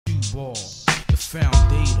ball, the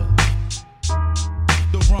foundator,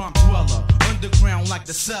 the rhyme dweller, underground like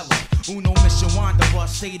the cellar. Uno mission wanderer,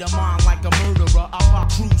 state of mind like a murderer. I pop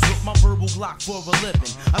cruise with my verbal Glock for a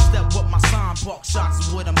living. I step with my sign, buck shots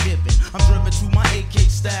is what I'm giving. I'm driven to my AK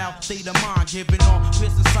style, state of mind, giving off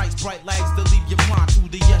piercing sights, bright lights to leave you blind to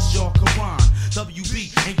the yes, your Quran. WB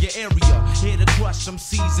in your area, here to crush some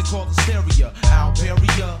C's and call hysteria.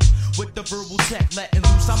 Alberia, with the verbal tech letting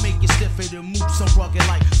loose, I make it stiffer than moops. I'm rugged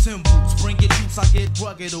like symbols, bring it juice, I get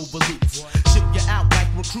rugged over loops. Ship you out like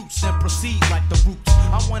recruits and proceed like the roots.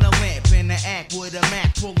 I want a lamp and an act with a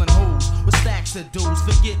Mac pulling holes with stacks of dudes.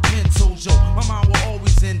 Forget pentos, yo. My mind will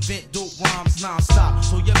always invent dope rhymes non-stop,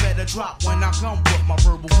 so you better drop when I come with my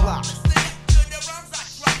verbal clock.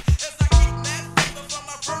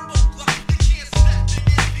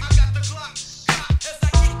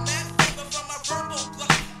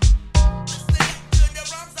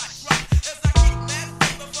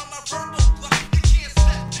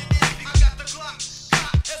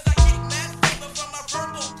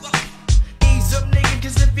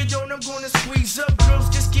 I'm gonna squeeze up, girls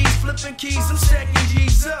just keys flipping keys, I'm stacking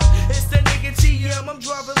G's up. It's that nigga TM, I'm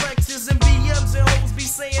driving Lexus and BMs, and hoes be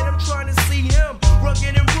saying I'm trying to see him.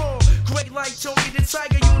 Rugged and raw, great like Tony the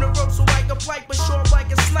Tiger, universal like a piper, sharp like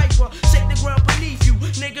a sniper. Shake the ground beneath you,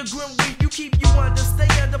 nigga grim reap, you keep you under, stay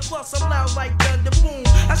under. Plus I'm loud like thunder, boom.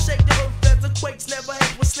 I shake the earth as the quakes, never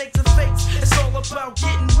hate with snakes and fakes. It's all about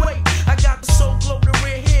getting weight. I got the soul glow, the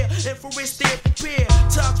red hair, infrared stare prepared.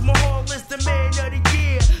 Taj Mahal is the man of the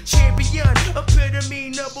year. Champion, epitome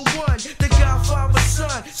number one, the Godfather's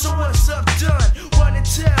son. So what's up, done? Run and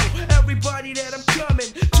tell everybody that I'm coming.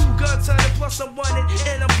 2 guns on it, plus I'm running,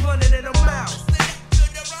 and I'm blunting and I'm out.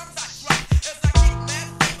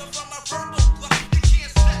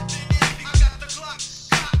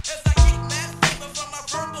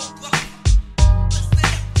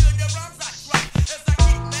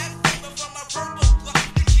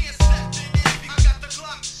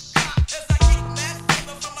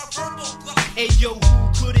 Hey yo,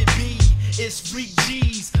 who could it be? It's Freak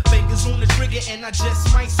G's, fingers on the trigger and I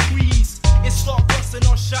just might squeeze. It start busting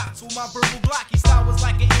on shots with my verbal blocky style was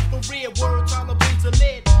like an infrared word, tolerance to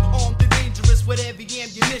lead. Armed and dangerous with heavy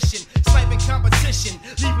ammunition, sniping competition,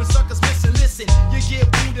 leaving suckers missing. Listen, you get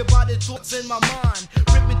wounded by the thoughts in my mind,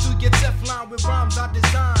 ripping through your Teflon with rhymes I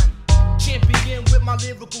design. Champion with my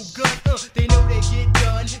lyrical gun, they know they get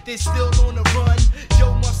done, they still on the run.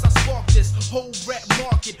 Yo, must I spark this whole rap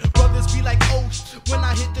market? Brothers be like oats when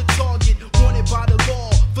I hit the target. Wanted by the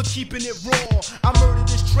law for keeping it raw. I murdered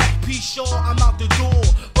this track, P. Shaw, I'm out the door.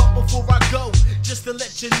 But before I go, just to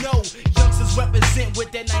let you know, youngsters represent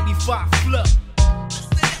with that 95 flow.